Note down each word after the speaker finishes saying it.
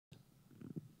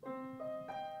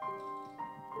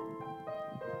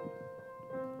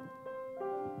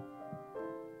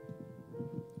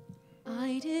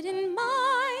I didn't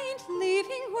mind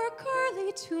leaving work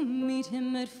early to meet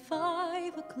him at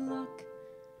 5 o'clock.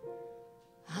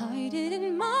 I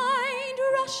didn't mind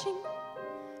rushing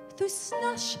through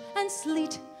slush and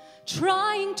sleet,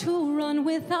 trying to run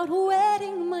without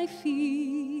wetting my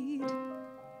feet.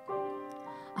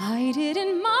 I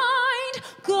didn't mind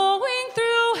going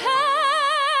through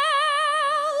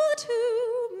hell to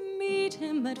meet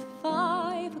him at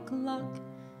 5 o'clock.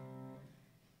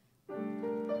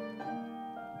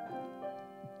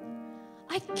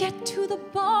 I'd get to the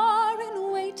bar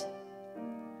and wait.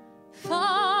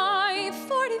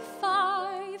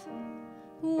 5:45.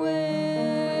 Wait.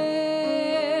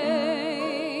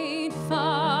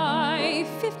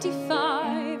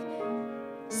 5:55.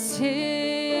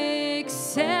 6,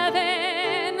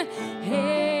 7,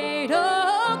 8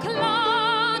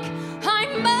 o'clock. I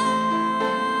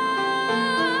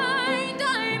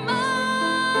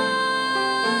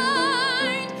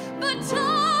mind, but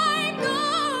time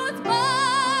goes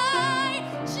by.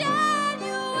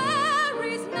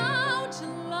 January's now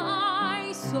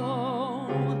July, so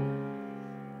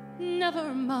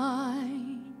never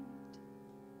mind.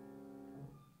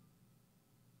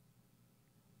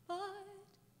 But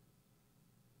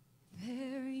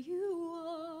there you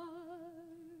are,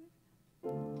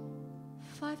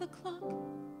 5 o'clock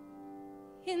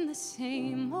in the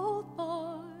same old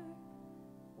bar.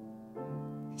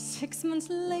 6 months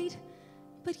late,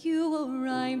 but you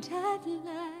arrived at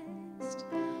last.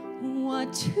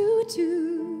 What to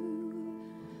do?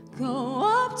 Go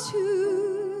up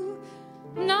to?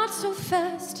 Not so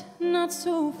fast, not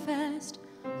so fast.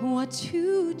 What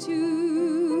to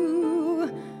do?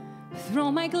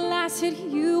 Throw my glass at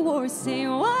you or say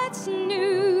what's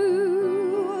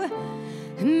new?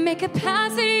 Make a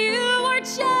pass at you or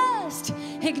just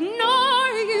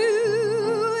ignore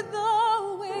you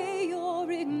the way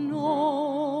you're ignoring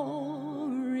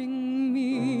me.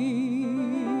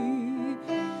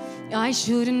 I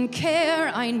shouldn't care,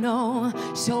 I know,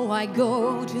 so I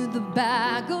go to the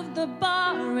back of the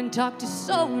bar and talk to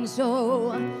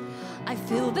so-and-so. I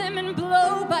fill them in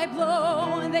blow by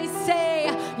blow. They say,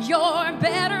 you're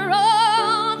better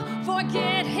off.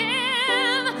 Forget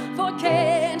him,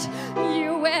 forget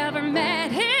you ever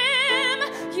met him.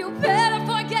 You better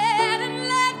forget and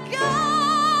let go.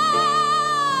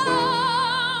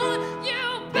 You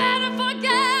better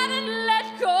forget and let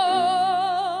go.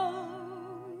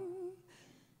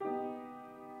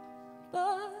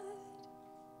 But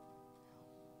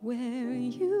where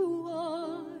you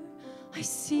are, I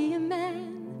see a man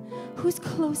who's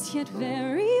close yet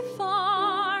very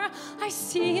far. I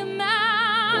see a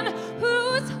man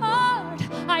whose heart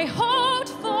I hold.